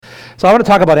So I want to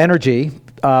talk about energy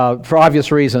for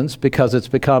obvious reasons, because it's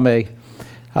become a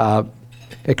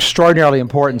extraordinarily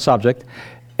important subject.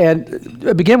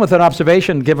 And begin with an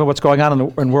observation, given what's going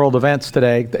on in world events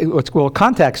today. Well,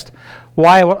 context.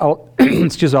 Why?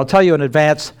 Excuse me. I'll tell you in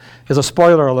advance, as a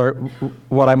spoiler alert,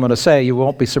 what I'm going to say. You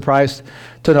won't be surprised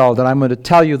to know that I'm going to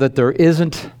tell you that there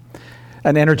isn't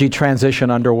an energy transition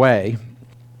underway.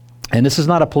 And this is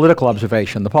not a political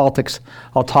observation. The politics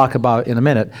I'll talk about in a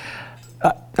minute.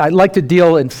 I like to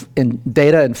deal in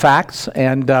data and facts,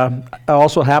 and I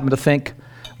also happen to think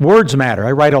words matter.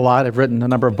 I write a lot. I've written a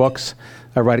number of books.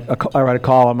 I write a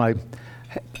column.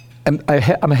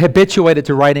 I'm habituated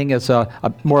to writing as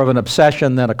more of an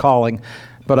obsession than a calling,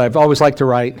 but I've always liked to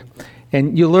write.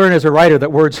 And you learn as a writer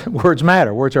that words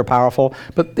matter. Words are powerful,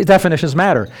 but the definitions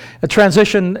matter. A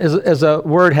transition as a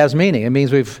word has meaning. It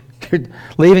means you're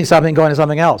leaving something, going to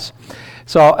something else.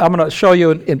 So I'm going to show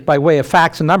you by way of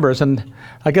facts and numbers, and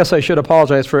I guess I should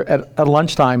apologize for at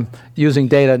lunchtime using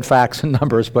data and facts and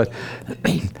numbers, but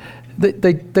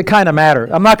they kind of matter.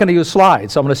 I'm not going to use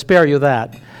slides, so I'm going to spare you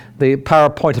that, the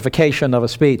PowerPointification of a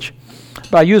speech.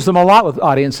 But I use them a lot with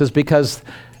audiences because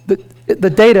the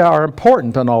data are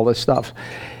important on all this stuff.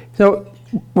 So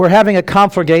we're having a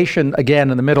conflagration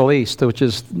again in the Middle East, which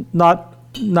is not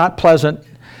pleasant.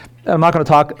 I'm not going to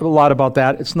talk a lot about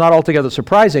that. It's not altogether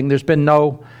surprising. There's been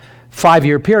no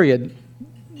 5-year period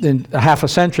in half a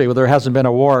century where there hasn't been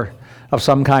a war of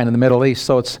some kind in the Middle East.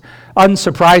 So it's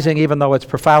unsurprising, even though it's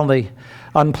profoundly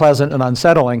unpleasant and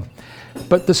unsettling.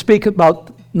 But to speak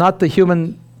about not the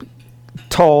human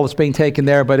toll that's being taken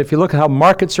there, but if you look at how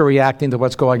markets are reacting to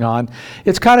what's going on,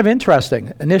 it's kind of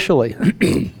interesting initially.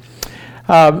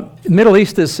 Middle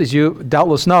East is, as you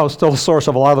doubtless know, still the source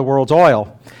of a lot of the world's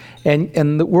oil.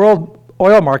 And the world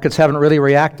oil markets haven't really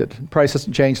reacted. The price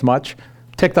hasn't changed much,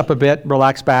 ticked up a bit,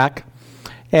 relaxed back.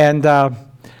 And the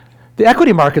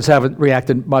equity markets haven't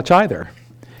reacted much either.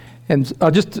 And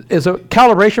just as a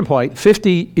calibration point,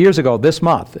 50 years ago this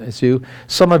month,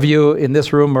 some of you in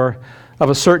this room are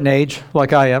of a certain age,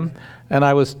 like I am, and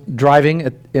I was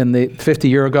driving in the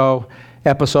 50-year ago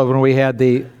episode when we had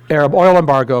the Arab oil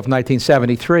embargo of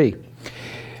 1973.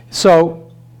 So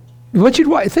what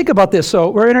you think about this? So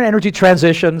we're in an energy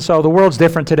transition. So the world's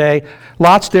different today.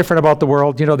 Lots different about the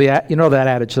world. You know that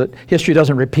adage that history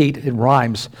doesn't repeat; it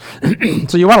rhymes.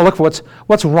 So you want to look for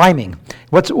what's rhyming,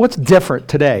 what's different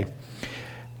today.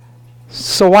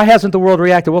 So why hasn't the world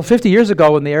reacted? Well, 50 years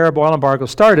ago, when the Arab oil embargo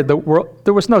started,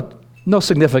 there was no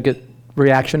significant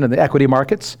reaction in the equity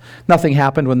markets. Nothing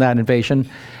happened when that invasion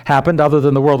happened, other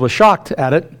than the world was shocked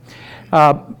at it.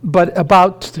 But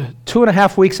about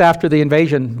 2.5 weeks after the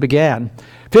invasion began,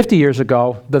 50 years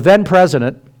ago, the then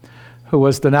president, who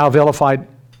was the now vilified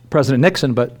President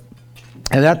Nixon, but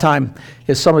at that time,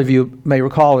 as some of you may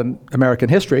recall in American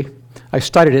history, I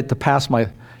studied it to pass my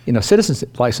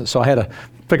citizenship license, so I had to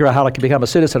figure out how I could become a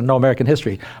citizen and know American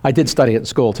history. I did study it in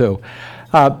school, too.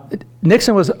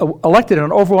 Nixon was elected in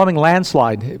an overwhelming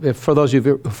landslide, for those of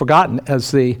you who've forgotten,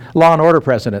 as the law and order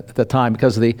president at the time,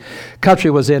 because the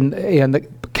country was in the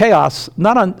chaos,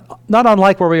 not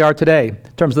unlike where we are today,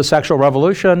 in terms of the sexual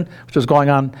revolution, which was going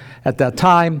on at that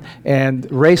time, and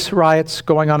race riots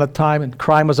going on at the time, and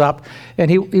crime was up,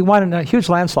 and he won in a huge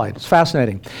landslide. It's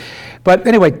fascinating. But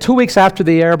anyway, 2 weeks after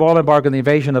the Arab oil embargo and the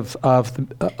invasion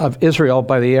of Israel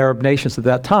by the Arab nations at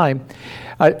that time,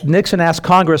 Nixon asked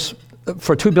Congress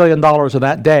for $2 billion of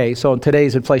that day. So in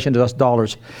today's inflation adjusted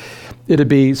dollars, it'd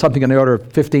be something in the order of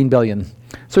 $15 billion.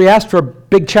 So he asked for a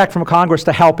big check from Congress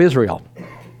to help Israel.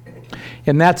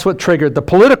 And that's what triggered the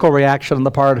political reaction on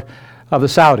the part of the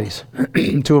Saudis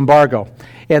to embargo.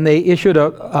 And they issued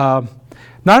not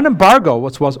an embargo.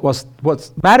 What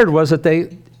mattered was that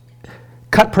they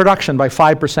cut production by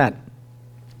 5%,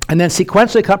 and then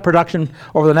sequentially cut production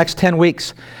over the next 10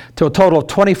 weeks to a total of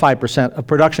 25% of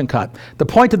production cut. The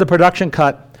point of the production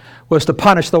cut was to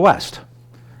punish the West.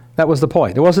 That was the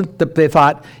point. It wasn't that they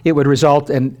thought it would result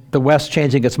in the West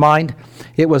changing its mind.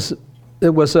 It was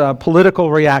a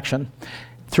political reaction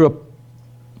through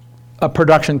a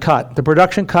production cut. The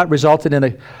production cut resulted in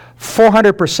a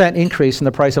 400% increase in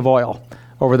the price of oil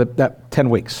over that 10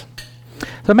 weeks.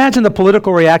 So imagine the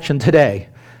political reaction today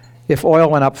if oil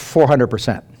went up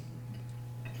 400%.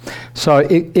 So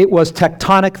it was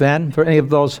tectonic then, for any of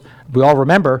those we all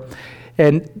remember,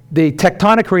 and the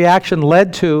tectonic reaction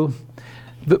led to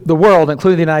the world,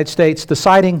 including the United States,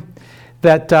 deciding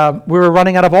that we were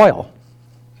running out of oil.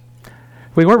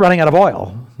 We weren't running out of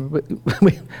oil.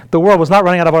 The world was not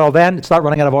running out of oil then, it's not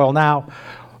running out of oil now.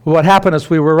 What happened is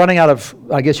we were running out of,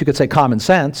 I guess you could say, common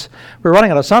sense. We were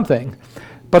running out of something,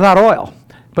 but not oil.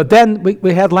 But then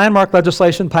we had landmark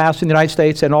legislation passed in the United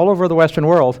States and all over the Western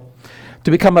world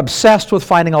to become obsessed with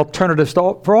finding alternatives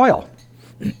for oil.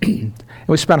 And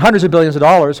we spent hundreds of billions of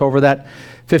dollars over that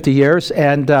 50 years.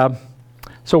 And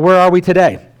so where are we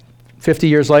today, 50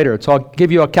 years later? So I'll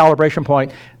give you a calibration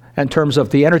point in terms of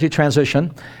the energy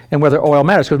transition and whether oil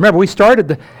matters. Because remember, we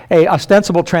started a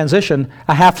ostensible transition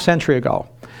a half century ago.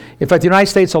 In fact, the United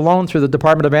States alone, through the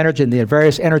Department of Energy and the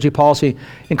various energy policy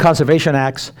and conservation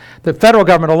acts, the federal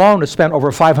government alone has spent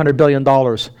over $500 billion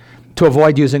to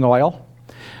avoid using oil.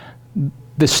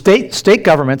 The state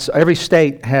governments, every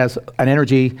state has an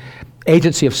energy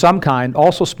agency of some kind,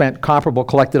 also spent comparable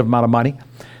collective amount of money.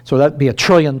 So that'd be $1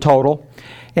 trillion total.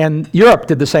 And Europe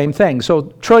did the same thing. So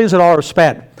trillions of dollars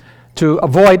spent to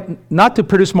avoid, not to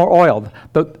produce more oil.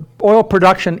 The oil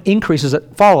production increases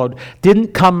that followed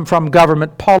didn't come from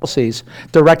government policies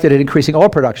directed at increasing oil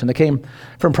production. They came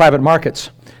from private markets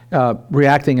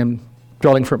reacting and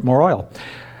drilling for more oil.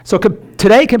 So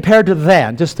today compared to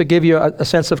then, just to give you a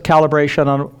sense of calibration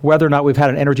on whether or not we've had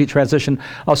an energy transition,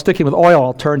 I'll stick with oil,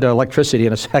 I'll turn to electricity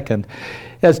in a second.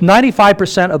 As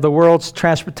 95% of the world's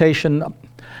transportation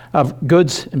of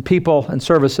goods and people and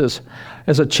services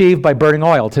is achieved by burning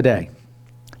oil today,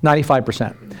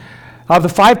 95%. Of the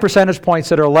 5 percentage points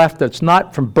that are left that's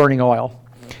not from burning oil,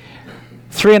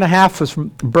 3.5 is from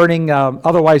burning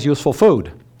otherwise useful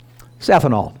food. It's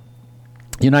ethanol.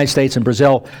 The United States and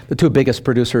Brazil, the two biggest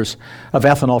producers of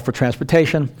ethanol for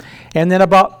transportation. And then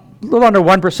about a little under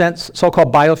 1%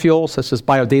 so-called biofuels, this is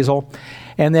biodiesel.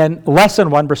 And then less than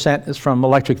 1% is from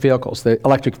electric vehicles, the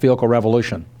electric vehicle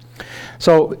revolution.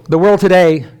 So the world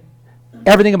today,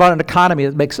 everything about an economy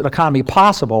that makes an economy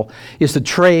possible is the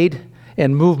trade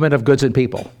and movement of goods and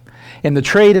people. And the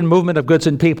trade and movement of goods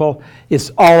and people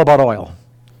is all about oil,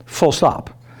 full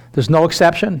stop. There's no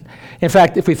exception. In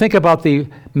fact, if we think about the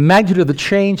magnitude of the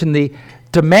change in the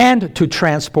demand to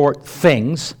transport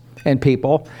things and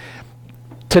people,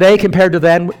 today compared to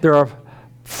then, there are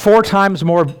 4 times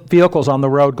more vehicles on the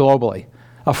road globally,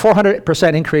 a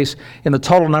 400% increase in the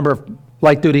total number of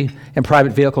light-duty and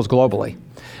private vehicles globally.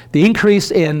 The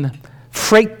increase in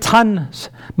freight tons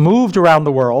moved around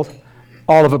the world,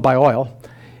 all of it by oil,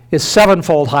 is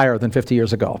 7-fold higher than 50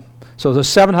 years ago. So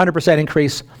there's a 700%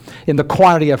 increase in the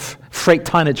quantity of freight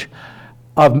tonnage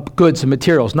of goods and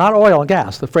materials, not oil and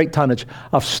gas, the freight tonnage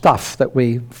of stuff that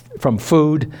from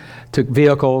food to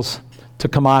vehicles to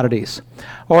commodities.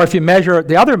 Or if you measure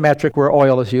the other metric where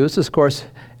oil is used, of course,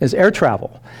 is air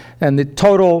travel. And the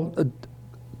total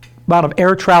amount of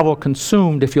air travel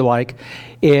consumed, if you like,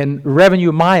 in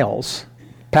revenue miles,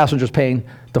 passengers paying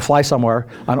to fly somewhere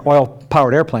on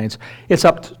oil-powered airplanes, it's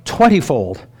up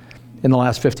 20-fold in the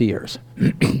last 50 years.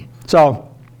 So,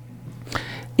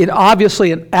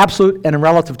 obviously in absolute and in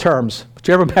relative terms,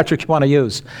 whichever metric you want to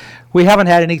use, we haven't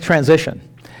had any transition.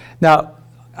 Now,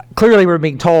 clearly we're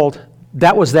being told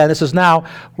that was then, this is now,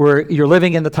 where you're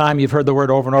living in the time, you've heard the word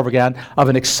over and over again, of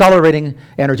an accelerating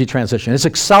energy transition. It's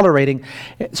accelerating.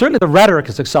 Certainly the rhetoric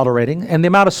is accelerating, and the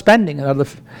amount of spending of the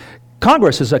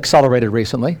Congress has accelerated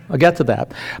recently. I'll get to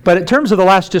that. But in terms of the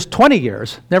last just 20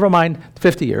 years, never mind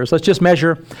 50 years, let's just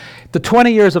measure the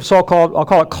 20 years of so-called, I'll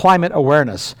call it climate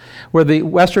awareness, where the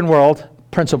Western world,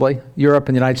 principally Europe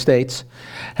and the United States,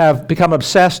 have become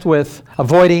obsessed with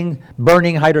avoiding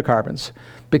burning hydrocarbons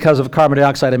because of carbon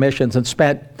dioxide emissions, and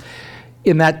spent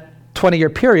in that 20-year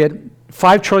period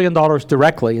 $5 trillion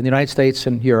directly in the United States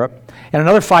and Europe, and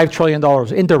another $5 trillion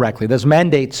indirectly. Those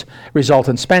mandates result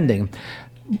in spending.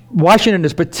 Washington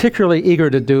is particularly eager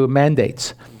to do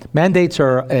mandates. Mandates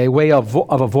are a way of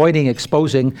avoiding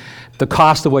exposing the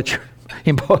cost of what you're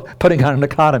putting on an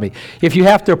economy. If you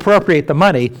have to appropriate the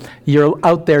money, you're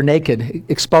out there naked,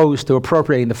 exposed to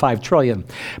appropriating the $5 trillion.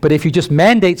 But if you just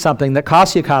mandate something that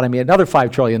costs the economy another $5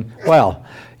 trillion, well,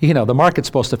 the market's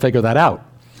supposed to figure that out.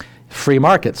 Free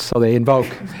markets, so they invoke.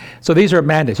 So these are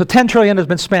mandates. So $10 trillion has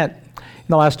been spent in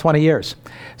the last 20 years.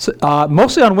 So,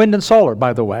 mostly on wind and solar,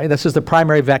 by the way. This is the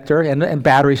primary vector, and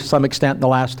batteries to some extent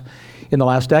in the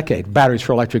last decade, batteries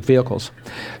for electric vehicles.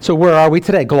 So where are we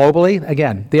today? Globally,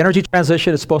 again, the energy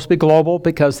transition is supposed to be global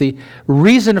because the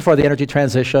reason for the energy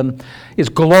transition is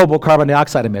global carbon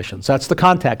dioxide emissions. That's the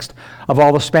context of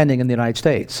all the spending in the United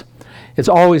States. It's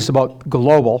always about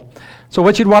global. So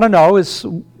what you'd want to know is,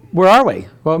 where are we?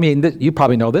 Well, I mean, you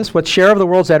probably know this. What share of the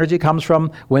world's energy comes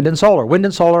from wind and solar? Wind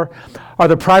and solar are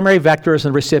the primary vectors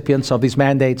and recipients of these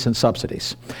mandates and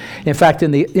subsidies. In fact,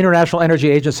 in the International Energy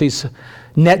Agency's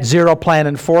net zero plan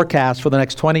and forecast for the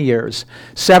next 20 years,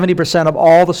 70% of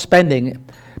all the spending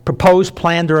proposed,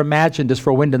 planned, or imagined is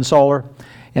for wind and solar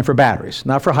and for batteries,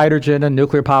 not for hydrogen and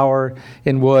nuclear power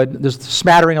and wood. There's a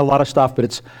smattering, a lot of stuff, but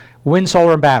it's wind,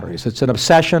 solar, and batteries. It's an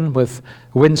obsession with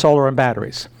wind, solar, and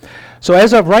batteries. So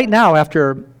as of right now,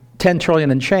 after 10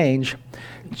 trillion and change,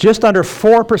 just under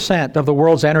 4% of the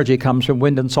world's energy comes from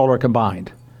wind and solar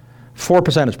combined. 4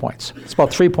 percentage points. It's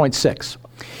about 3.6.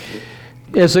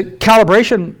 As a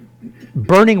calibration,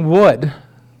 burning wood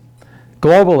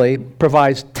globally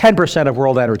provides 10% of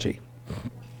world energy.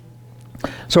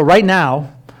 So right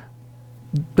now,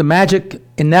 the magic,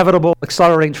 inevitable,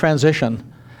 accelerating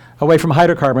transition away from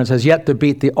hydrocarbons has yet to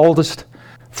beat the oldest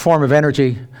form of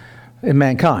energy in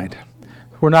mankind.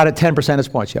 We're not at 10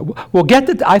 percentage points yet.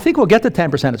 I think we'll get to 10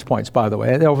 percentage points, by the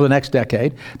way, over the next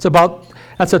decade.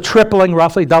 That's a tripling,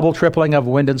 roughly double tripling of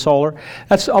wind and solar.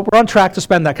 We're on track to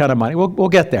spend that kind of money. We'll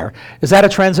get there. Is that a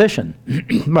transition?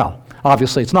 Well,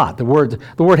 obviously it's not. The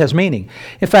word has meaning.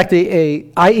 In fact,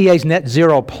 the IEA's net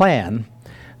zero plan,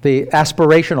 the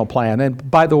aspirational plan, and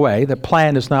by the way, the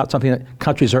plan is not something that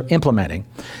countries are implementing.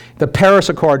 The Paris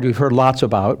Accord we've heard lots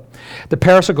about. The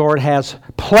Paris Accord has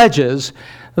pledges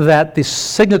that the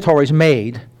signatories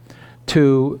made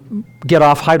to get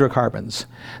off hydrocarbons.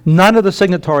 None of the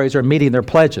signatories are meeting their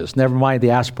pledges, never mind the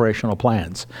aspirational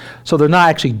plans. So they're not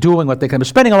actually doing what they can. They're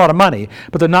spending a lot of money,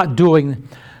 but they're not doing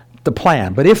the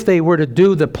plan. But if they were to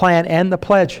do the plan and the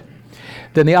pledge,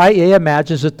 then the IEA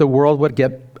imagines that the world would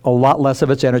get a lot less of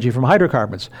its energy from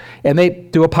hydrocarbons. And they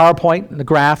do a PowerPoint and a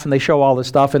graph, and they show all this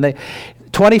stuff, and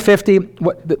 2050,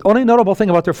 the only notable thing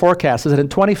about their forecast is that in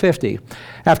 2050,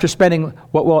 after spending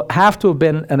what will have to have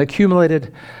been an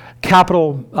accumulated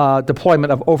capital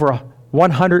deployment of over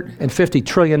 $150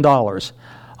 trillion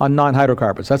on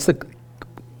non-hydrocarbons. That's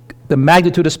the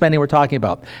magnitude of spending we're talking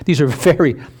about. These are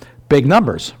very big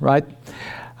numbers, right?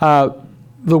 The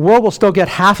world will still get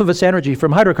half of its energy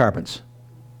from hydrocarbons.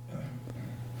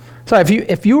 So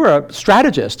if you were a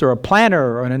strategist or a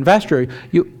planner or an investor,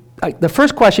 the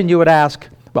first question you would ask,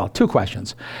 well, two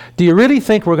questions. Do you really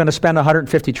think we're going to spend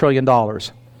 $150 trillion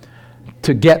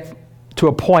to get to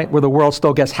a point where the world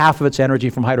still gets half of its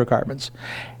energy from hydrocarbons?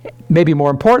 Maybe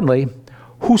more importantly,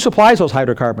 who supplies those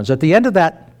hydrocarbons? At the end of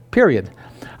that period,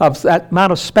 of that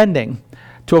amount of spending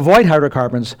to avoid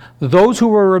hydrocarbons, those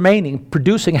who are remaining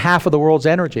producing half of the world's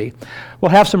energy will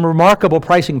have some remarkable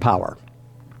pricing power.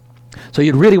 So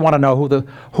you'd really want to know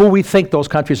who we think those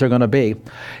countries are going to be.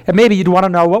 And maybe you'd want to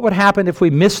know what would happen if we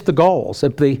missed the goals,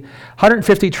 if the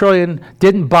 150 trillion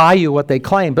didn't buy you what they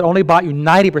claimed, but only bought you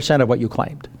 90% of what you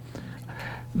claimed.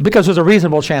 Because there's a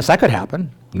reasonable chance that could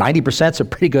happen. 90% is a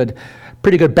pretty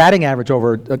good batting average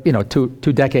over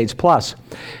two decades plus.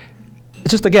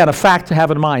 It's just, again, a fact to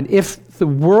have in mind. If the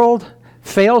world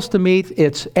fails to meet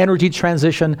its energy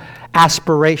transition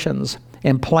aspirations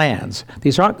and plans,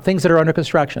 these aren't things that are under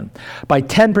construction, by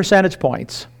 10 percentage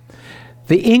points,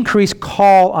 the increased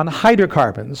call on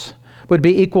hydrocarbons would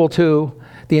be equal to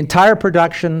the entire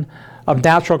production of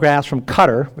natural gas from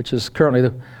Qatar, which is currently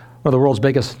one of the world's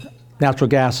biggest natural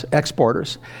gas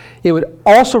exporters. It would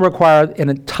also require an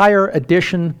entire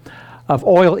addition of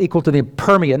oil equal to the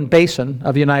Permian Basin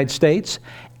of the United States,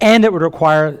 and it would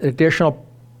require additional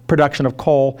production of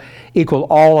coal equal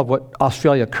all of what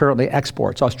Australia currently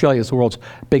exports. Australia is the world's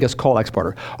biggest coal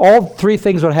exporter. All three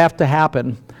things would have to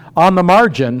happen on the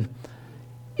margin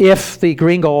if the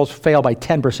green goals fail by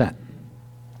 10%.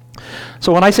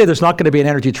 So when I say there's not going to be an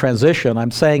energy transition,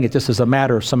 I'm saying it just as a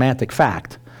matter of semantic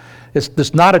fact.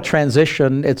 It's not a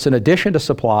transition, it's an addition to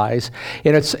supplies,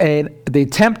 and the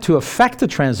attempt to effect the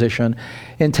transition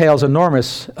entails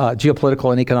enormous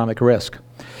geopolitical and economic risk.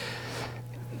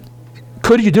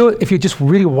 Could you do it if you just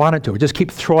really wanted to, or just keep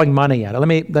throwing money at it?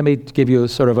 Let me give you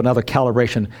sort of another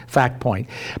calibration fact point.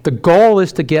 The goal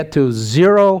is to get to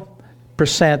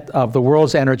 0% of the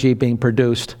world's energy being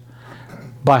produced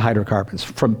by hydrocarbons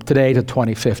from today to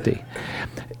 2050.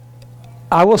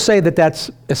 I will say that that's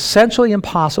essentially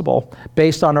impossible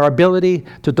based on our ability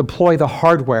to deploy the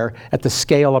hardware at the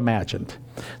scale imagined.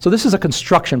 So this is a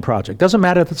construction project. Doesn't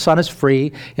matter if the sun is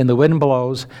free and the wind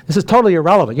blows. This is totally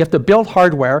irrelevant. You have to build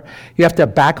hardware. You have to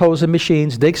have backhoes and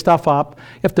machines, dig stuff up.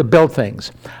 You have to build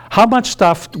things. How much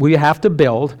stuff will you have to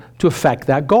build to affect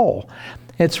that goal?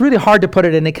 It's really hard to put it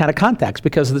in any kind of context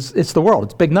because it's the world.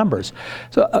 It's big numbers.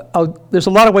 So there's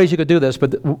a lot of ways you could do this,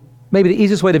 but maybe the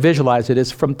easiest way to visualize it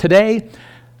is from today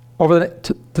over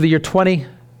to the year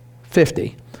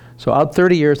 2050. So out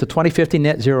 30 years, the 2050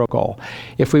 net zero goal.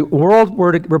 If the world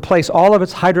were to replace all of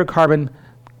its hydrocarbon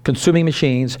consuming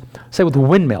machines, say with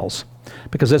windmills,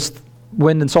 because it's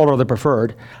wind and solar are the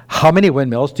preferred, how many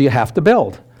windmills do you have to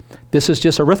build? This is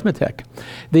just arithmetic.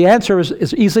 The answer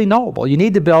is easily knowable. You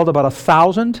need to build about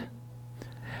 1,000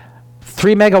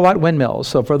 3-megawatt windmills.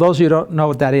 So for those of you who don't know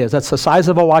what that is, that's the size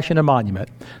of a Washington Monument.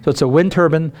 So it's a wind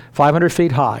turbine, 500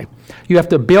 feet high. You have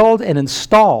to build and finish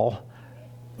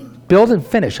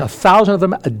 1,000 of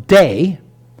them a day,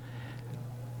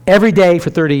 every day for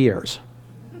 30 years.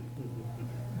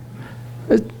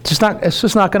 It's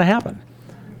just not going to happen.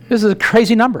 This is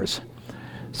crazy numbers.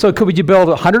 So could you build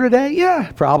 100 a day? Yeah,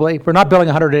 probably. We're not building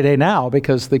 100 a day now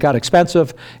because they got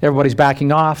expensive. Everybody's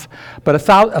backing off. But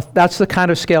that's the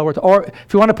kind of scale or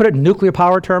if you want to put it in nuclear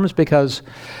power terms, because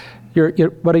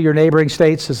one of your neighboring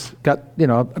states has got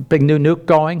a big new nuke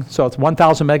going, so it's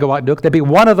 1,000 megawatt nuke. There'd be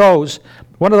one of those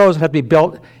that have to be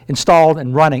built, installed,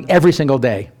 and running every single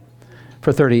day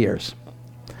for 30 years.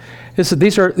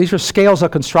 These are scales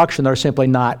of construction that are simply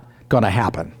not going to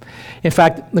happen. In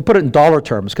fact, they put it in dollar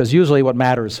terms because usually what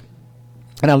matters,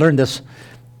 and I learned this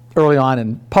early on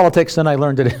in politics, then I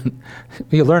learned it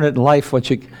you learn it in life once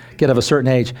you get of a certain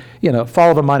age.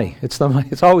 Follow the money. It's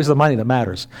always the money that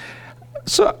matters.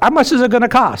 So how much is it going to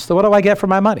cost? What do I get for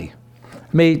my money?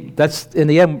 I mean, that's in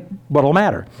the end what will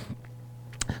matter.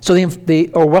 So the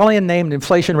Orwellian named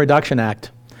Inflation Reduction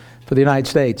Act for the United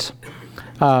States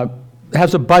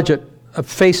has a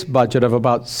face budget of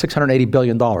about $680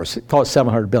 billion, call it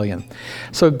 $700 billion.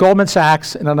 So Goldman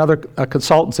Sachs and another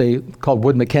consultancy called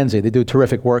Wood Mackenzie, they do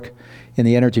terrific work in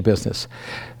the energy business.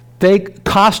 They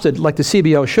costed, like the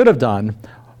CBO should have done,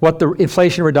 what the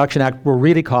Inflation Reduction Act will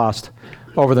really cost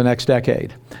over the next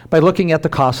decade by looking at the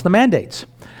cost of the mandates.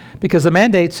 Because the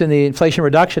mandates in the Inflation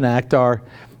Reduction Act are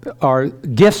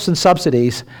gifts and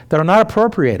subsidies that are not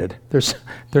appropriated.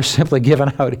 They're simply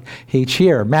given out each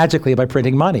year magically by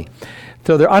printing money.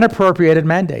 So they're unappropriated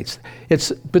mandates.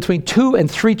 It's between $2 and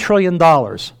 $3 trillion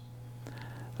was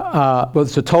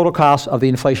the total cost of the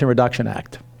Inflation Reduction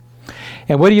Act.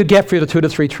 And what do you get for the $2 to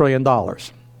 $3 trillion?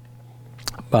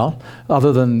 Well,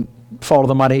 other than follow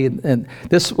the money, and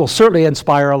this will certainly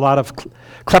inspire a lot of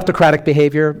kleptocratic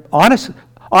behavior, honest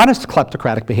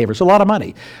kleptocratic behavior. It's a lot of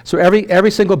money. So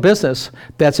every single business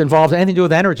that's involved in anything to do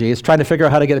with energy is trying to figure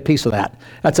out how to get a piece of that.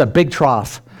 That's a big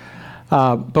trough.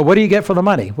 But what do you get for the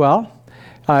money? Well,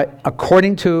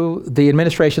 according to the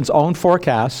administration's own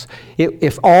forecasts,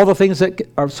 if all the things that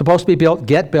are supposed to be built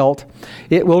get built,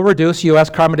 it will reduce U.S.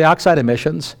 carbon dioxide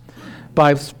emissions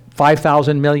by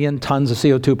 5,000 million tons of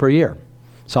CO2 per year.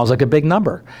 Sounds like a big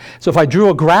number. So if I drew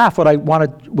a graph, what I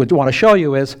would want to show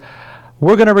you is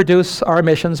we're going to reduce our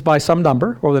emissions by some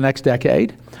number over the next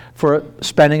decade for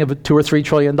spending of $2 or $3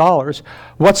 trillion.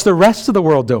 What's the rest of the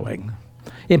world doing?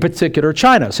 In particular,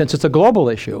 China, since it's a global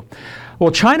issue.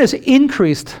 Well, China's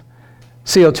increased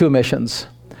CO2 emissions,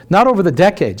 not over the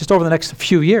decade, just over the next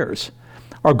few years,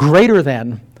 are greater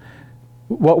than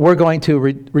what we're going to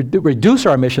reduce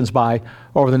our emissions by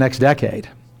over the next decade.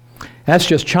 That's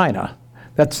just China.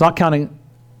 That's not counting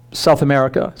South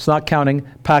America. It's not counting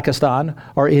Pakistan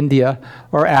or India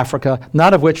or Africa,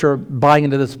 none of which are buying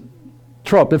into this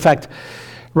trope. In fact,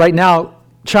 right now,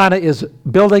 China is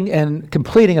building and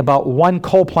completing about one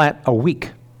coal plant a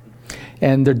week.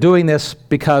 And they're doing this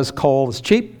because coal is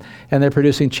cheap, and they're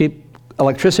producing cheap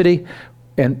electricity.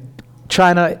 And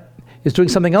China is doing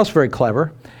something else very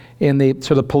clever in the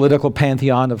sort of political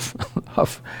pantheon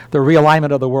of the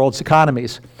realignment of the world's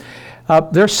economies.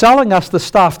 They're selling us the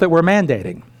stuff that we're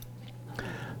mandating.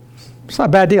 It's not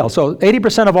a bad deal. So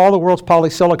 80% of all the world's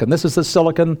polysilicon, this is the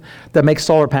silicon that makes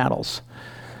solar panels,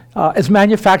 is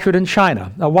manufactured in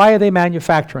China. Now, why are they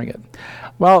manufacturing it?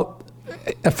 Well,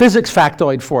 a physics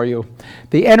factoid for you.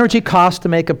 The energy cost to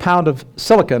make a pound of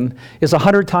silicon is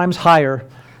 100 times higher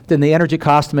than the energy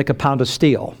cost to make a pound of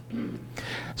steel.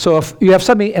 So if you have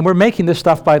something, and we're making this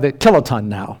stuff by the kiloton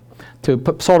now to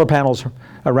put solar panels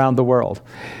around the world.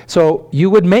 So you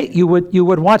would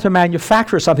want to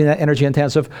manufacture something that energy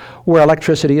intensive where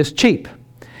electricity is cheap.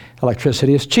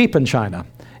 Electricity is cheap in China.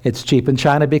 It's cheap in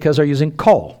China because they're using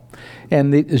coal.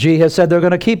 And the Xi has said they're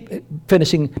going to keep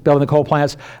building the coal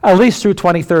plants at least through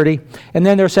 2030. And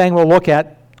then they're saying we'll look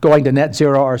at going to net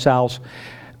zero ourselves.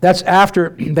 That's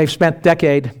after they've spent a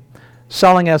decade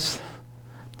selling us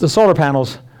the solar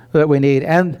panels that we need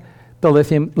and the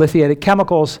lithiated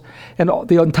chemicals, and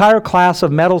the entire class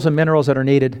of metals and minerals that are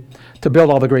needed to build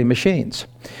all the green machines.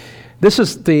 This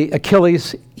is the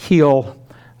Achilles heel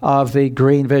of the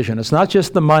green vision. It's not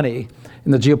just the money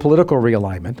in the geopolitical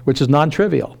realignment, which is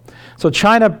non-trivial. So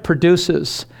China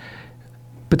produces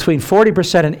between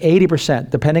 40% and 80%,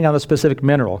 depending on the specific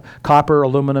mineral, copper,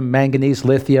 aluminum, manganese,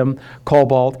 lithium,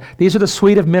 cobalt. These are the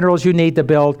suite of minerals you need to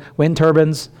build wind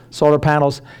turbines, solar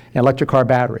panels, and electric car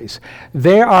batteries.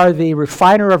 They are the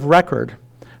refiner of record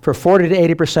for 40 to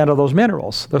 80% of those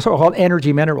minerals. Those are called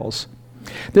energy minerals.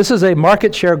 This is a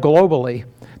market share globally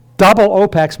double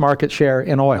OPEC's market share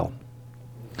in oil.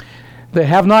 They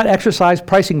have not exercised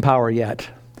pricing power yet.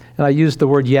 And I use the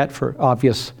word yet for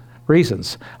obvious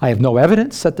reasons. I have no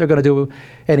evidence that they're going to do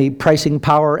any pricing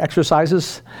power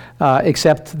exercises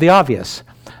except the obvious.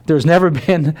 There's never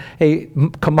been a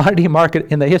commodity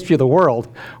market in the history of the world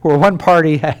where one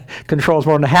party controls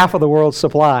more than half of the world's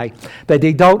supply, that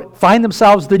they don't find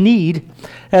themselves the need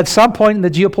at some point in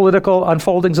the geopolitical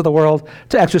unfoldings of the world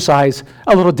to exercise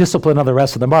a little discipline on the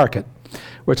rest of the market,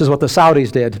 which is what the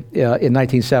Saudis did in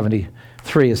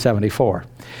 1973 and 74.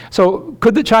 So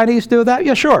could the Chinese do that?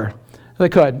 Yeah, sure. They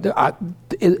could.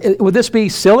 Would this be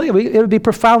silly? It would be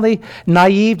profoundly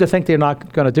naive to think they're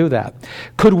not going to do that.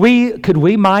 Could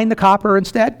we mine the copper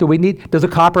instead? Does the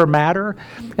copper matter?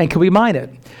 And can we mine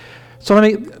it? So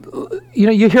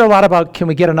you hear a lot about can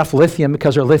we get enough lithium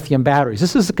because they're lithium batteries.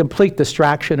 This is a complete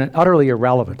distraction and utterly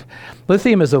irrelevant.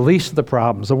 Lithium is the least of the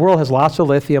problems. The world has lots of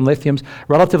lithium. Lithium's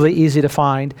relatively easy to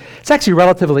find. It's actually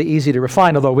relatively easy to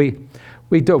refine, although we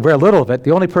do very little of it.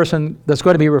 The only person that's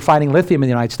going to be refining lithium in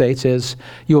the United States is,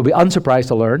 you will be unsurprised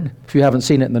to learn, if you haven't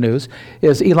seen it in the news,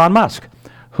 is Elon Musk,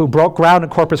 who broke ground in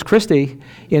Corpus Christi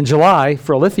in July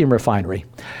for a lithium refinery.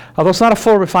 Although it's not a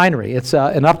full refinery, it's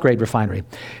an upgrade refinery.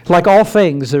 Like all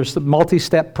things, there's the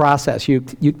multi-step process.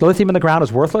 Lithium in the ground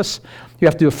is worthless. You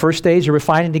have to do a first stage of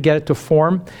refining to get it to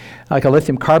form like a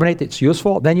lithium carbonate that's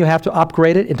useful. Then you have to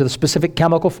upgrade it into the specific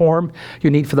chemical form you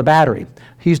need for the battery.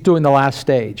 He's doing the last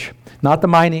stage. Not the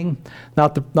mining,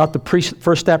 not the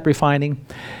first step refining.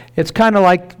 It's kind of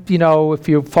like, if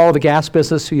you follow the gas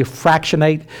business, you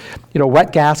fractionate,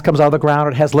 wet gas comes out of the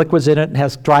ground, it has liquids in it, it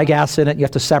has dry gas in it, you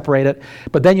have to separate it.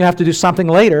 But then you have to do something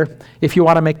later if you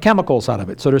want to make chemicals out of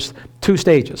it. So there's two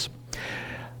stages.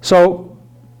 So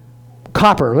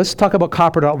copper, let's talk about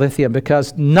copper, not lithium,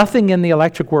 because nothing in the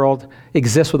electric world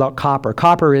exists without copper.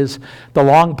 Copper is the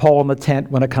long pole in the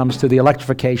tent when it comes to the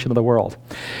electrification of the world.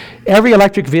 Every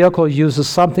electric vehicle uses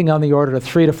something on the order of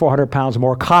 300 to 400 pounds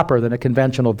more copper than a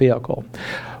conventional vehicle.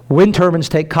 Wind turbines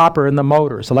take copper in the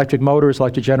motors. Electric motors,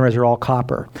 electric generators are all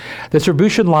copper.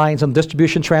 Distribution lines and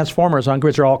distribution transformers on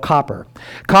grids are all copper.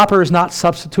 Copper is not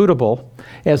substitutable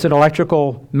as an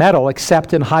electrical metal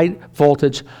except in high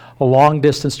voltage, long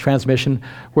distance transmission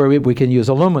where we can use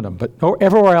aluminum. But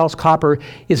everywhere else, copper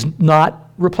is not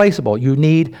replaceable. You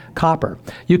need copper.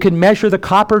 You can measure the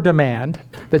copper demand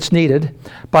that's needed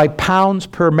by pounds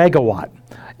per megawatt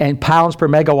and pounds per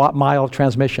megawatt mile of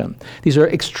transmission. These are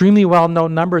extremely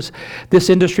well-known numbers.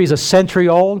 This industry is a century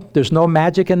old. There's no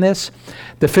magic in this.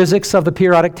 The physics of the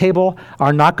periodic table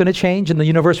are not going to change in the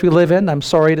universe we live in, I'm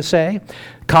sorry to say.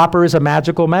 Copper is a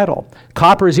magical metal.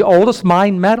 Copper is the oldest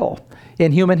mined metal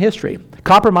in human history.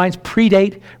 Copper mines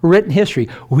predate written history.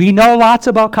 We know lots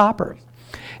about copper.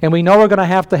 And we know we're going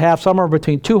to have somewhere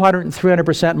between 200 and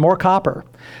 300% more copper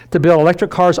to build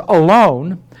electric cars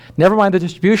alone, never mind the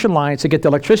distribution lines to get the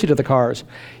electricity to the cars,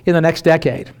 in the next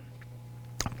decade.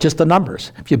 Just the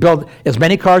numbers. If you build as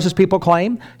many cars as people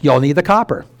claim, you'll need the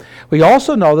copper. We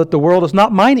also know that the world is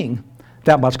not mining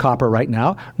that much copper right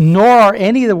now, nor are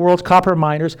any of the world's copper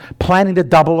miners planning to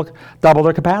double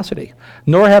their capacity,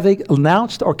 nor have they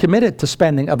announced or committed to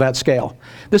spending of that scale.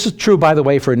 This is true, by the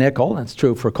way, for nickel, and it's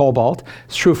true for cobalt,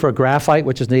 it's true for graphite,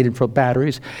 which is needed for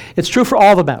batteries. It's true for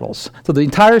all the metals. So the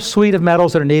entire suite of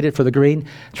metals that are needed for the green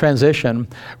transition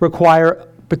require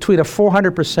between a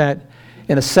 400%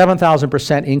 and a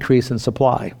 7,000% increase in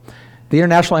supply. The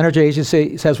International Energy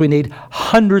Agency says we need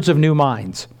hundreds of new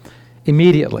mines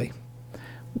immediately.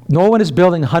 No one is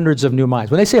building hundreds of new mines.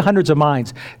 When they say hundreds of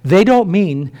mines, they don't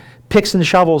mean picks and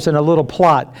shovels in a little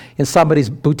plot in somebody's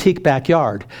boutique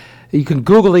backyard. You can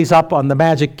Google these up on the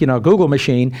magic, Google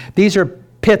machine. These are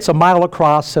pits a mile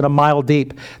across and a mile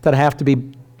deep that have to be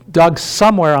dug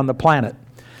somewhere on the planet,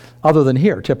 other than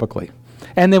here, typically.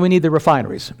 And then we need the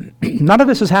refineries. None of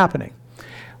this is happening.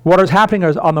 What is happening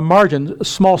is, on the margin,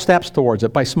 small steps towards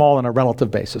it, by small on a relative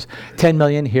basis. 10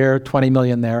 million here, 20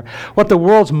 million there. What the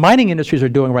world's mining industries are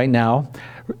doing right now,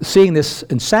 seeing this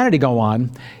insanity go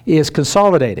on, is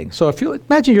consolidating. So if you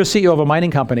imagine you're CEO of a mining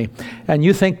company and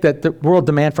you think that the world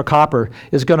demand for copper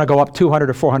is going to go up 200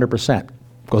 or 400%.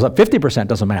 Goes up 50%,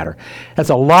 doesn't matter.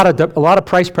 That's a lot of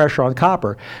price pressure on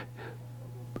copper.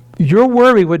 Your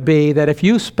worry would be that if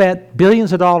you spent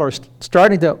billions of dollars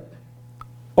starting to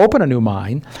open a new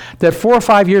mine, that 4 or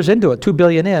 5 years into it, $2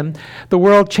 billion in, the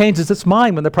world changes its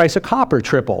mind when the price of copper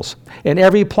triples. And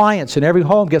every appliance in every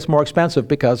home gets more expensive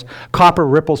because copper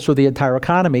ripples through the entire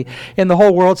economy. And the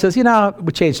whole world says,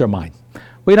 we changed our mind.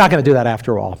 We're not going to do that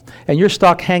after all. And you're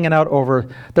stuck hanging out over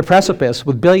the precipice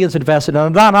with billions invested in a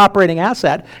non-operating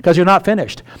asset because you're not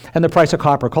finished, and the price of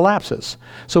copper collapses.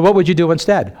 So what would you do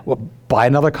instead? Well, buy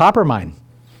another copper mine.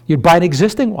 You'd buy an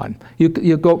existing one. You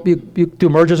do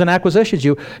mergers and acquisitions.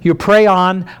 You prey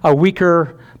on a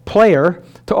weaker player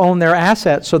to own their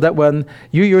assets so that when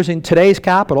you're using today's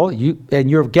capital and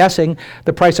you're guessing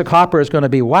the price of copper is going to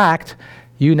be whacked,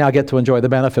 you now get to enjoy the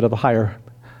benefit of the higher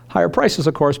prices,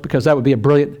 of course, because that would be a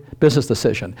brilliant business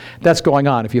decision. That's going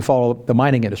on if you follow the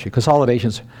mining industry.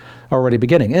 Consolidation's already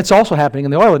beginning. And it's also happening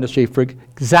in the oil industry for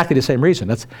exactly the same reason.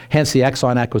 That's hence the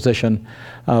Exxon acquisition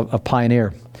of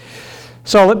Pioneer.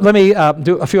 So let me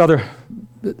do a few other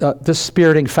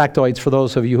dispiriting factoids for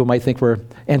those of you who might think we're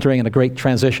entering in a great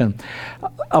transition.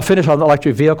 I'll finish on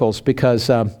electric vehicles because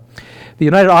the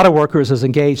United Auto Workers is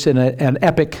engaged in an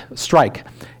epic strike.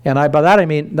 And by that I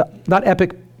mean not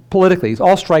epic politically.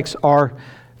 All strikes are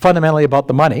fundamentally about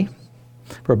the money.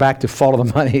 We're back to follow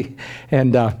the money.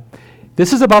 And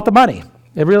this is about the money.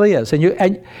 It really is.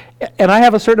 And I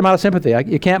have a certain amount of sympathy.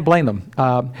 You can't blame them.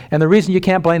 And the reason you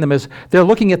can't blame them is they're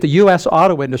looking at the U.S.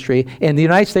 auto industry and the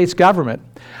United States government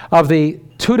of the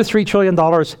 $2 to $3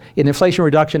 trillion in Inflation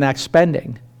Reduction Act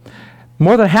spending.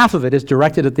 More than half of it is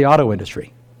directed at the auto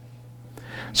industry.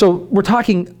 So we're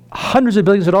talking hundreds of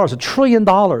billions of dollars, $1 trillion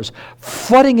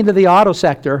flooding into the auto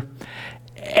sector,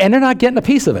 and they're not getting a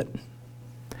piece of it.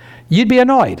 You'd be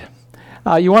annoyed.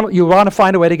 You want to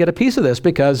find a way to get a piece of this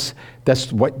because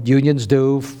that's what unions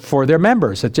do for their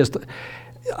members. It just,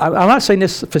 I'm not saying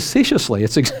this facetiously.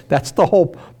 That's the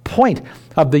whole point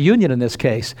of the union in this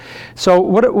case. So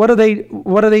what are they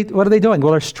doing?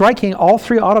 Well, they're striking all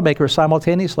three automakers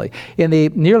simultaneously. In the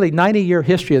nearly 90-year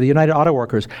history of the United Auto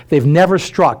Workers, they've never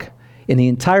struck in the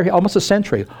entire, almost a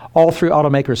century, all three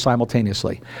automakers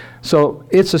simultaneously. So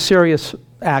it's a serious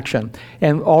action.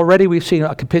 And already we've seen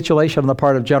a capitulation on the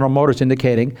part of General Motors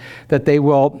indicating that they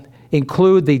will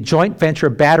include the joint venture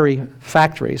battery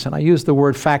factories, and I use the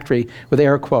word factory with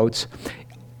air quotes,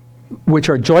 which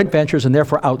are joint ventures and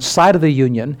therefore outside of the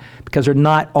union because they're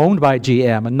not owned by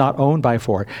GM and not owned by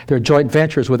Ford. They're joint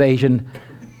ventures with Asian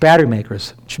battery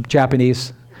makers,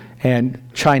 Japanese and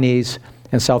Chinese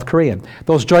and South Korean.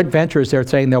 Those joint ventures, they're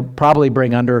saying they'll probably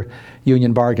bring under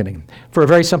union bargaining for a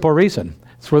very simple reason.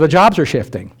 It's where the jobs are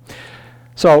shifting.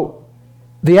 So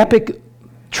the epic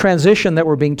transition that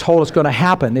we're being told is going to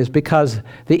happen is because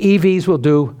the EVs will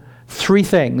do three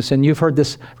things, and you've heard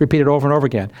this repeated over and over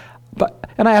again.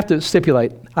 And I have to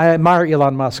stipulate, I admire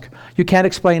Elon Musk. You can't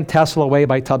explain Tesla away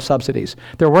by tub subsidies.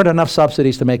 There weren't enough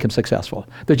subsidies to make him successful.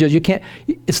 You can't,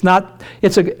 it's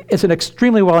an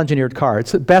extremely well-engineered car.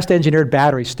 It's the best engineered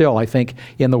battery still, I think,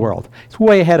 in the world. It's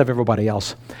way ahead of everybody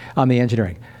else on the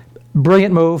engineering.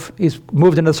 Brilliant move. He's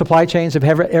moved into the supply chains of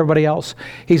everybody else.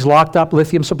 He's locked up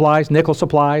lithium supplies, nickel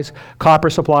supplies, copper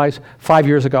supplies 5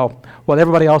 years ago. While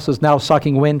everybody else is now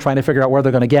sucking wind trying to figure out where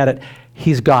they're going to get it,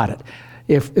 he's got it.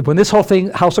 When this whole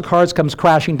thing, House of Cards, comes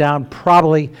crashing down,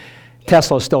 probably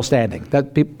Tesla is still standing.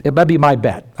 That'd be my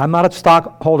bet. I'm not a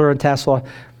stockholder in Tesla.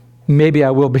 Maybe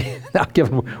I will be, not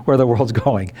given where the world's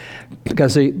going,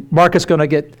 because the market's going to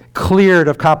get cleared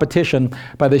of competition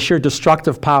by the sheer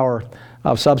destructive power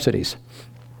of subsidies.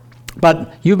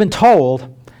 But you've been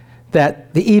told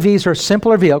that the EVs are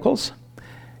simpler vehicles,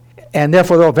 and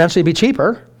therefore they'll eventually be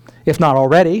cheaper, if not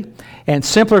already. And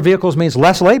simpler vehicles means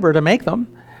less labor to make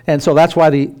them. And so that's why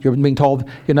you're being told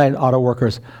United Auto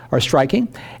Workers are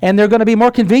striking. And they're going to be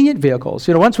more convenient vehicles.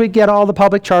 Once we get all the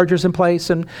public chargers in place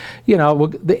and,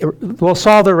 we'll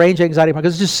solve the range anxiety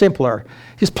because it's just simpler.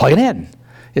 Just plug it in.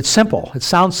 It's simple. It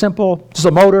sounds simple. Just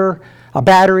a motor, a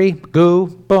battery, goo,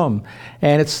 boom.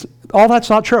 And all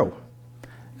that's not true.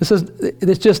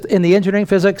 It's just in the engineering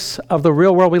physics of the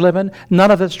real world we live in, none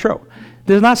of it's true.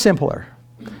 They're not simpler.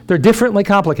 They're differently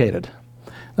complicated.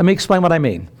 Let me explain what I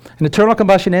mean. An internal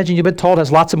combustion engine, you've been told,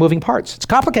 has lots of moving parts. It's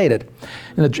complicated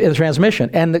in the transmission.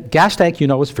 And the gas tank,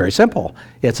 is very simple.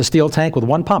 It's a steel tank with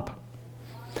one pump.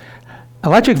 An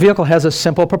electric vehicle has a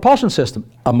simple propulsion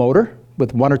system, a motor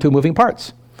with one or two moving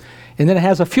parts. And then it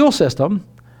has a fuel system,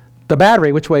 the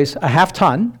battery, which weighs a half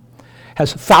ton,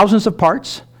 has thousands of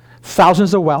parts,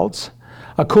 thousands of welds,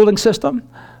 a cooling system,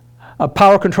 a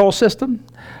power control system,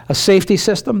 a safety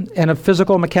system, and a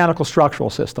physical, mechanical, structural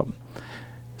system.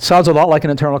 Sounds a lot like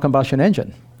an internal combustion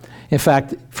engine. In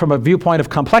fact, from a viewpoint of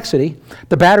complexity,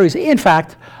 the battery is, in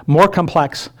fact, more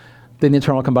complex than the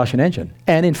internal combustion engine.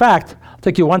 And in fact, I'll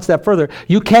take you one step further.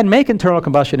 You can make internal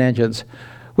combustion engines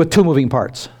with two moving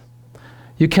parts.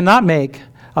 You cannot make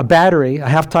a battery, a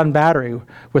half-ton battery,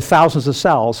 with thousands of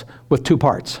cells with two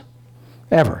parts,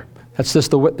 ever. That's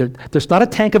just there's not a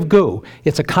tank of goo.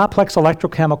 It's a complex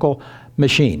electrochemical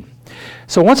machine.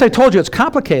 So once I told you it's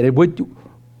complicated,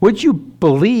 would you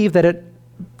believe that it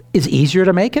is easier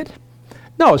to make it?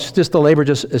 No, it's just the labor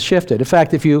just is shifted. In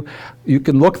fact, if you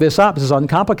can look this up, this is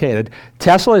uncomplicated.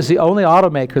 Tesla is the only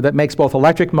automaker that makes both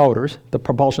electric motors, the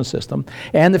propulsion system,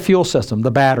 and the fuel system,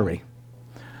 the battery.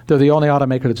 They're the only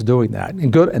automaker that's doing that,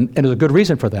 and there's a good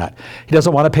reason for that. He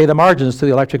doesn't want to pay the margins to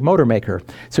the electric motor maker.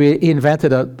 So he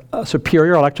invented a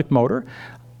superior electric motor,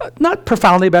 not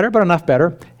profoundly better, but enough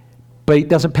better, but he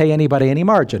doesn't pay anybody any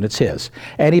margin. It's his.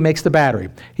 And he makes the battery.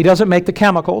 He doesn't make the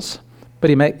chemicals, but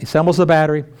he assembles the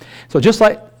battery. So just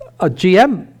like a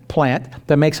GM plant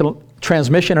that makes a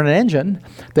transmission and an engine,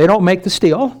 they don't make the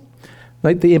steel,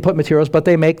 like the input materials, but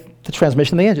they make the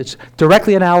transmission and the engines.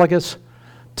 Directly analogous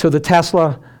to the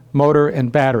Tesla motor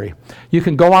and battery. You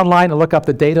can go online and look up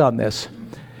the data on this.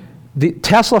 The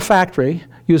Tesla factory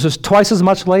uses twice as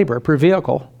much labor per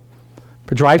vehicle,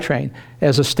 per drivetrain,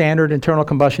 as a standard internal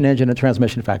combustion engine and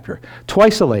transmission factory.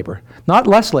 Twice the labor, not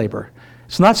less labor.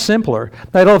 It's not simpler.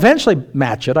 Now, it'll eventually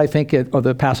match it. I think over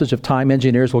the passage of time,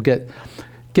 engineers will get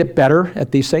better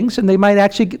at these things, and they might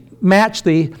actually match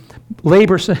the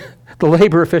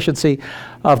labor efficiency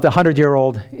of the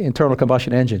 100-year-old internal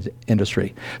combustion engine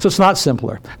industry. So it's not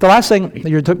simpler. The last thing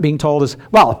you're being told is,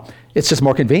 well, it's just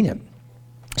more convenient.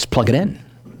 Just plug it in.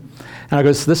 And I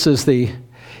goes,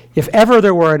 if ever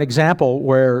there were an example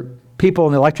where people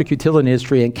in the electric utility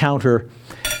industry encounter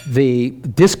the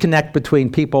disconnect between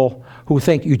people who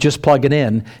think you just plug it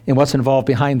in and what's involved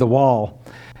behind the wall.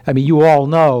 I mean, you all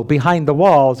know behind the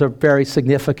wall is a very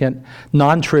significant,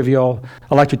 non-trivial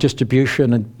electric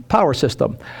distribution and power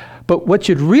system. But what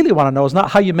you'd really want to know is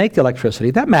not how you make the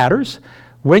electricity. That matters.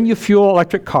 When you fuel an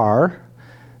electric car,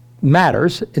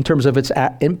 matters in terms of its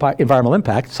environmental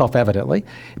impact, self-evidently.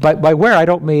 By where, I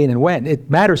don't mean and when. It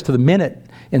matters to the minute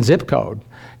in zip code.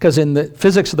 Because in the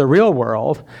physics of the real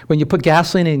world, when you put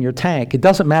gasoline in your tank, it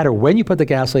doesn't matter when you put the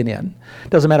gasoline in. It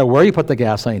doesn't matter where you put the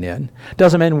gasoline in. It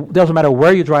doesn't matter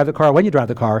where you drive the car, when you drive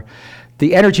the car.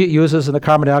 The energy it uses and the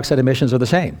carbon dioxide emissions are the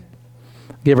same,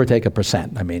 give or take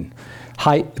 1%. I mean,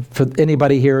 for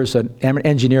anybody here who's an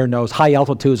engineer knows high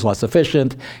altitude is less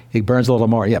efficient. It burns a little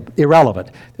more. Yeah, irrelevant.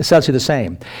 Essentially the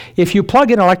same. If you plug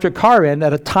an electric car in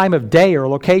at a time of day or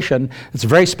location that's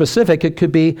very specific, it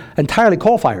could be entirely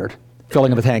coal-fired,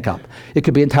 filling of a tank up. It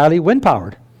could be entirely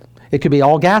wind-powered. It could be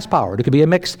all gas-powered. It could be a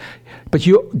mix. But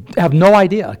you have no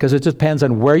idea, because it just depends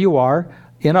on where you are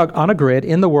on a grid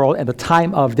in the world and the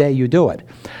time of day you do it,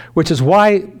 which is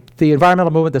why the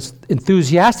environmental movement that's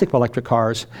enthusiastic for electric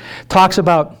cars talks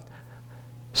about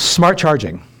smart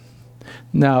charging.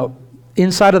 Now,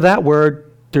 inside of that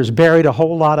word, there's buried a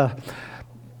whole lot of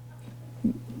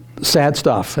sad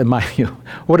stuff, in my view.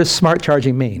 What does smart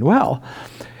charging mean? Well,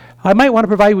 I might want to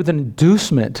provide you with an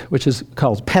inducement, which is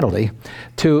called penalty,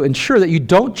 to ensure that you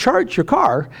don't charge your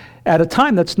car at a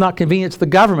time that's not convenient to the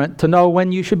government to know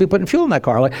when you should be putting fuel in that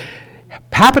car. Like,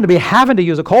 happen to be having to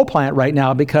use a coal plant right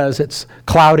now because it's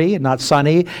cloudy and not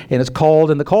sunny and it's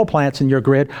cold and the coal plants in your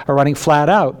grid are running flat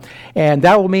out. And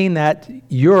that will mean that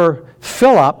your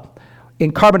fill up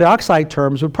in carbon dioxide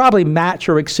terms would probably match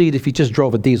or exceed if you just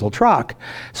drove a diesel truck.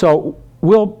 So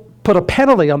we'll put a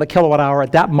penalty on the kilowatt hour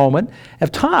at that moment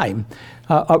of time.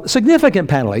 A significant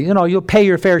penalty. You know, you'll pay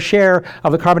your fair share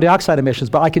of the carbon dioxide emissions,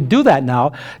 but I can do that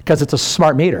now because it's a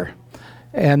smart meter.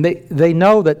 And they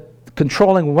know that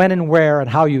controlling when and where and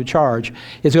how you charge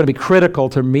is going to be critical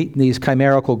to meet these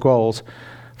chimerical goals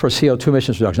for CO2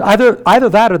 emissions reduction. Either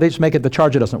that or they just make it the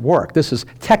charger doesn't work. This is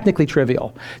technically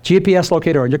trivial. GPS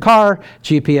locator on your car,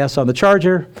 GPS on the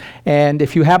charger, and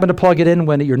if you happen to plug it in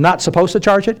when you're not supposed to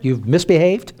charge it, you've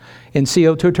misbehaved in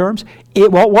CO2 terms,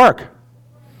 it won't work.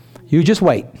 You just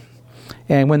wait.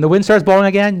 And when the wind starts blowing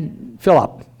again, fill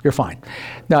up. You're fine.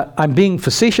 Now, I'm being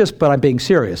facetious, but I'm being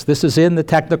serious. This is in the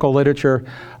technical literature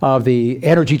of the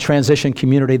energy transition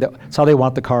community. That's how they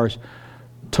want the cars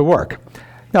to work.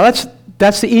 Now,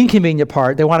 that's the inconvenient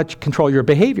part. They want to control your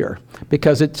behavior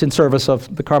because it's in service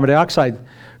of the carbon dioxide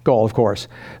goal, of course.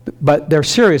 But they're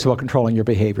serious about controlling your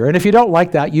behavior. And if you don't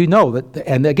like that, you know that,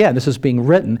 and again, this is being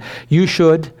written, you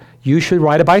should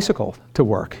ride a bicycle to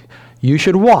work. You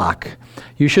should walk.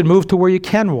 You should move to where you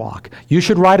can walk. You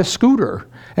should ride a scooter.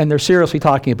 And they're seriously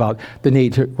talking about the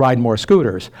need to ride more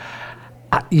scooters.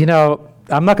 You know,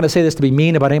 I'm not going to say this to be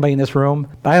mean about anybody in this room,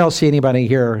 but I don't see anybody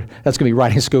here that's going to be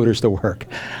riding scooters to work.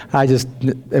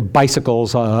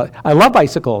 Bicycles, I love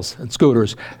bicycles and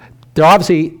scooters. They're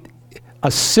obviously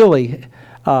a silly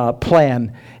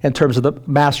plan in terms of the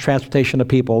mass transportation of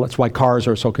people. That's why cars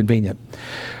are so convenient.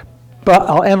 But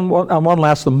I'll end on one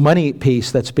last, the money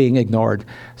piece that's being ignored.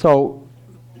 So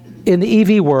in the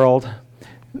EV world,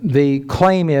 the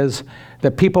claim is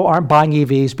that people aren't buying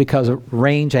EVs because of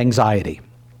range anxiety.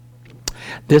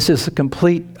 This is a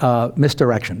complete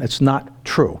misdirection. It's not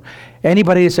true.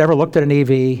 Anybody that's ever looked at an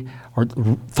EV or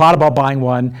thought about buying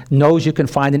one knows you can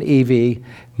find an EV.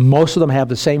 Most of them have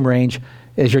the same range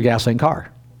as your gasoline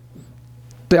car.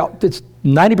 It's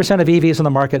 90% of EVs in the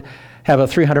market have a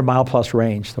 300-mile plus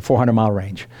range, the 400-mile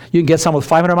range. You can get some with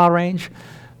 500-mile range,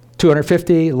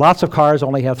 250. Lots of cars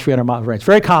only have 300-mile range.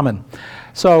 Very common.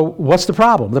 So what's the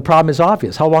problem? The problem is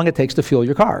obvious, how long it takes to fuel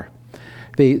your car.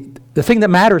 The thing that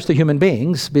matters to human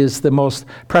beings is the most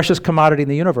precious commodity in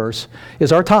the universe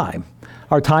is our time.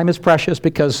 Our time is precious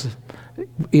because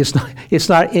it's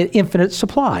not an infinite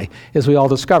supply, as we all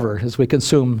discover as we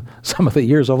consume some of the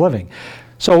years of living.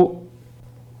 So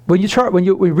when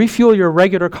you refuel your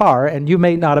regular car, and you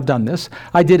may not have done this,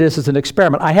 I did this as an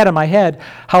experiment. I had in my head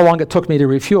how long it took me to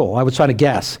refuel. I was trying to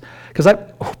guess, because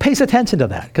who pays attention to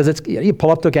that? Because you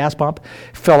pull up to a gas pump,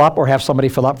 fill up, or have somebody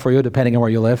fill up for you, depending on where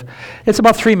you live. It's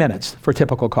about 3 minutes for a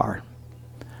typical car,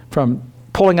 from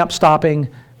pulling up, stopping,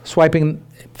 swiping,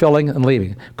 filling, and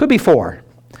leaving. Could be 4.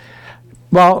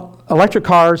 Well, electric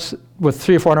cars with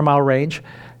 300 or 400 mile range,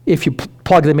 if you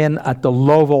plug them in at the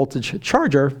low voltage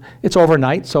charger, it's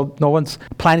overnight, so no one's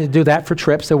planning to do that for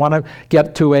trips. They want to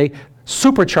get to a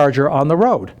supercharger on the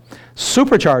road.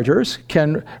 Superchargers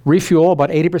can refuel about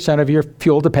 80% of your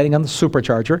fuel, depending on the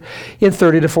supercharger, in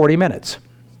 30 to 40 minutes.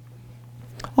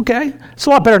 Okay, it's a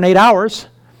lot better than 8 hours.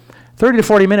 30 to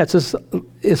 40 minutes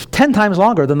is 10 times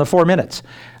longer than the 4 minutes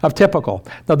of typical.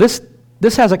 Now this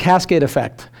has a cascade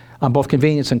effect on both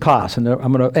convenience and cost, and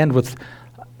I'm going to end with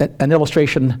an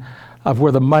illustration of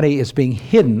where the money is being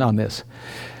hidden on this.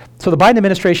 So the Biden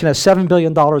administration has $7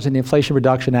 billion in the Inflation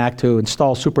Reduction Act to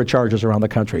install superchargers around the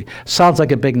country. Sounds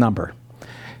like a big number.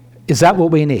 Is that what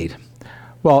we need?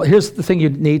 Well, here's the thing you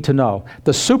need to know.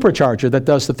 The supercharger that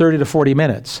does the 30 to 40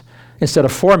 minutes instead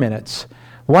of 4 minutes,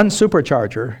 one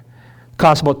supercharger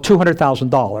costs about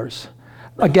 $200,000.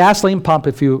 A gasoline pump,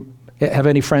 if you have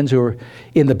any friends who are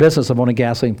in the business of owning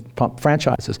gasoline pump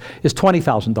franchises, is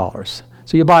 $20,000.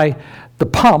 So you buy the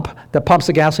pump that pumps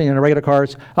the gasoline in a regular car,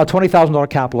 it's a $20,000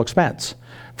 capital expense.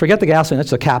 Forget the gasoline,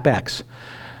 that's a CapEx.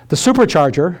 The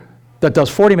supercharger that does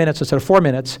 40 minutes instead of 4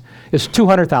 minutes is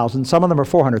 $200,000. Some of them are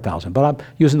 $400,000, but I'm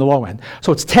using the low end.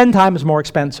 So it's 10 times more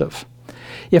expensive.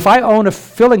 If I own a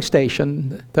filling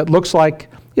station that looks like,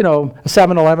 a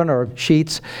 7-Eleven or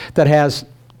Sheetz that has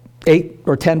 8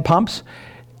 or 10 pumps,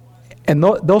 and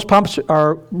those pumps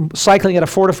are cycling at a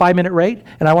 4 to 5 minute rate,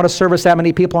 and I want to service that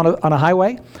many people on a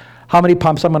highway, how many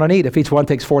pumps I'm going to need if each one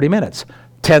takes 40 minutes?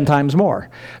 10 times more.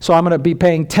 So I'm going to be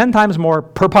paying 10 times more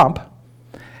per pump,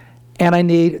 and I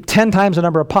need 10 times the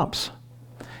number of pumps,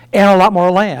 and a lot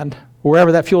more land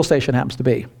wherever that fuel station happens to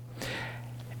be.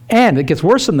 And it gets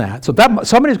worse than that. So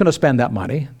somebody's going to spend that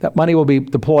money. That money will be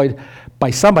deployed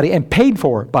by somebody and paid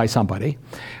for by somebody.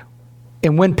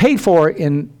 And when paid for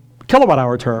in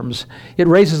kilowatt-hour terms, it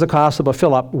raises the cost of a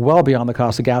fill-up well beyond the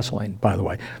cost of gasoline, by the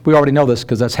way. We already know this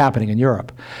because that's happening in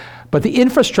Europe. But the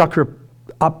infrastructure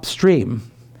upstream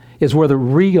is where the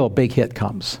real big hit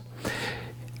comes.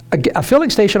 A filling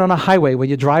station on a highway, when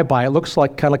you drive by, it looks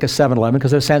like kind of like a 7-Eleven,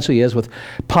 because it essentially is, with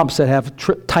pumps that have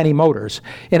tiny motors.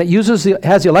 And it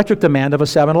has the electric demand of a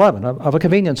 7-Eleven, of a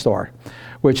convenience store,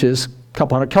 which is a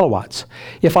couple hundred kilowatts.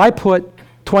 If I put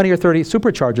 20 or 30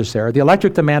 superchargers there, the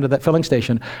electric demand of that filling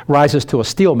station rises to a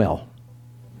steel mill.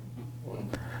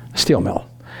 Steel mill.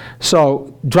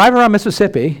 So drive around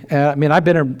Mississippi.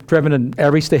 I've driven in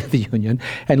every state of the union,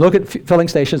 and look at filling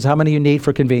stations, how many you need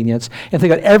for convenience, and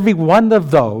think that every one of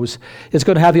those is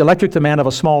going to have the electric demand of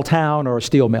a small town or a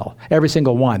steel mill, every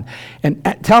single one. And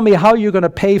tell me how you're going to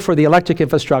pay for the electric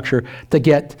infrastructure to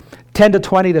get 10 to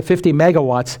 20 to 50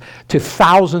 megawatts to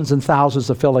thousands and thousands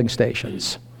of filling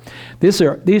stations. This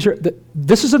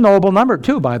is a knowable number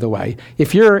too, by the way.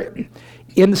 If you're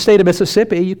in the state of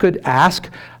Mississippi, you could ask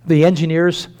the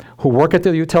engineers who work at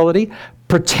the utility,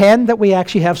 pretend that we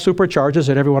actually have superchargers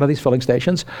at every one of these filling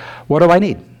stations. What do I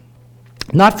need?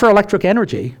 Not for electric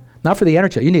energy, not for the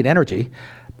energy, you need energy.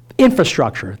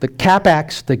 Infrastructure, the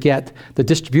CapEx to get the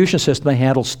distribution system to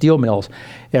handle steel mills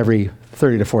every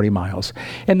 30 to 40 miles.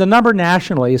 And the number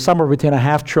nationally is somewhere between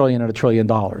 $500 billion and $1 trillion.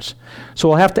 So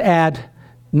we'll have to add,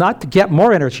 not to get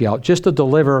more energy out, just to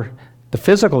deliver the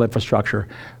physical infrastructure,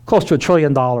 close to $1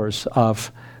 trillion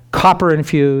of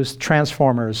copper-infused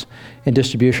transformers and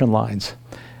distribution lines.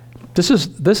 This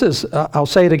is I'll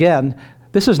say it again,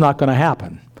 this is not going to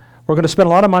happen. We're going to spend a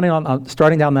lot of money on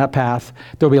starting down that path.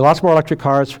 There will be lots more electric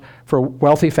cars for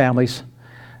wealthy families.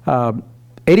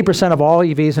 80% of all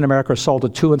EVs in America are sold to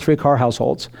 2- and 3-car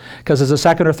households because as a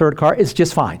second or third car, it's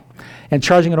just fine. And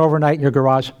charging it overnight in your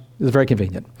garage is very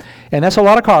convenient. And that's a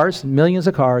lot of cars, millions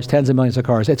of cars, tens of millions of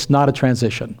cars. It's not a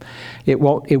transition. It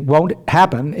won't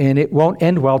happen, and it won't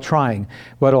end well trying.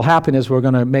 What will happen is we're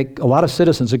going to make a lot of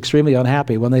citizens extremely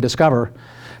unhappy when they discover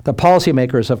the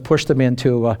policymakers have pushed them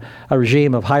into a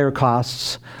regime of higher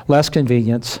costs, less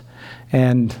convenience,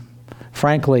 and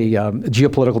frankly,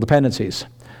 geopolitical dependencies.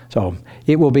 So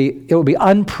it will be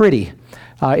unpretty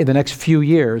in the next few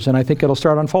years, and I think it'll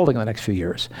start unfolding in the next few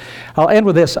years. I'll end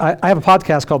with this. I have a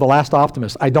podcast called The Last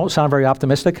Optimist. I don't sound very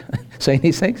optimistic saying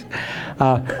these things.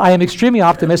 I am extremely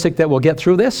optimistic that we'll get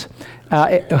through this,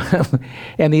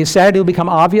 and the insanity will become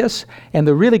obvious, and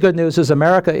the really good news is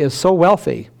America is so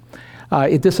wealthy.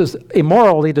 This is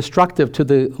immorally destructive to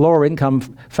the lower income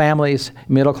families,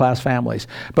 middle class families.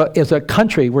 But as a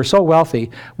country, we're so wealthy,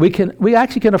 we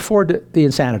actually can afford the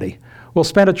insanity. We'll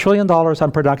spend $1 trillion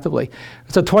unproductively.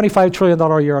 It's a $25 trillion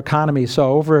a year economy,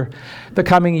 so over the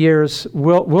coming years,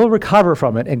 we'll recover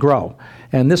from it and grow.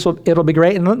 And it'll be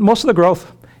great. And most of the growth,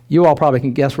 you all probably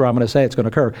can guess where I'm going to say it's going to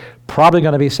occur, probably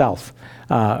going to be south,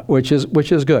 which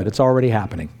is good. It's already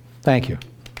happening. Thank you.